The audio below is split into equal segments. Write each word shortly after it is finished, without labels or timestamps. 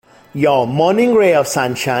Your Morning Ray of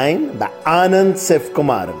Sunshine by Anand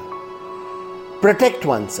Sivkumaran. Protect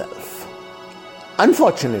oneself.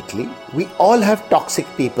 Unfortunately, we all have toxic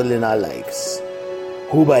people in our lives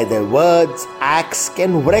who by their words, acts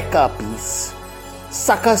can wreck our peace,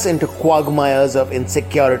 suck us into quagmires of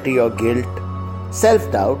insecurity or guilt,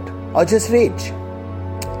 self-doubt or just rage.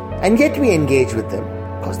 And yet we engage with them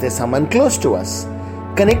because they're someone close to us,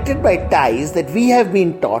 connected by ties that we have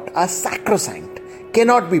been taught are sacrosanct,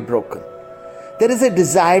 cannot be broken. There is a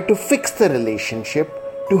desire to fix the relationship,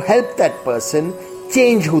 to help that person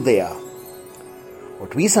change who they are.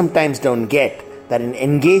 What we sometimes don't get, that in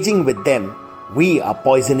engaging with them, we are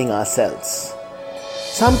poisoning ourselves.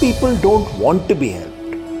 Some people don't want to be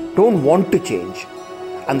helped, don't want to change,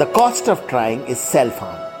 and the cost of trying is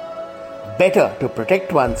self-harm. Better to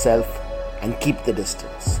protect oneself and keep the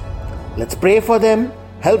distance. Let's pray for them,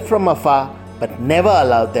 help from afar, but never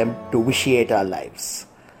allow them to vitiate our lives.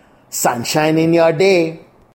 Sunshine in your day.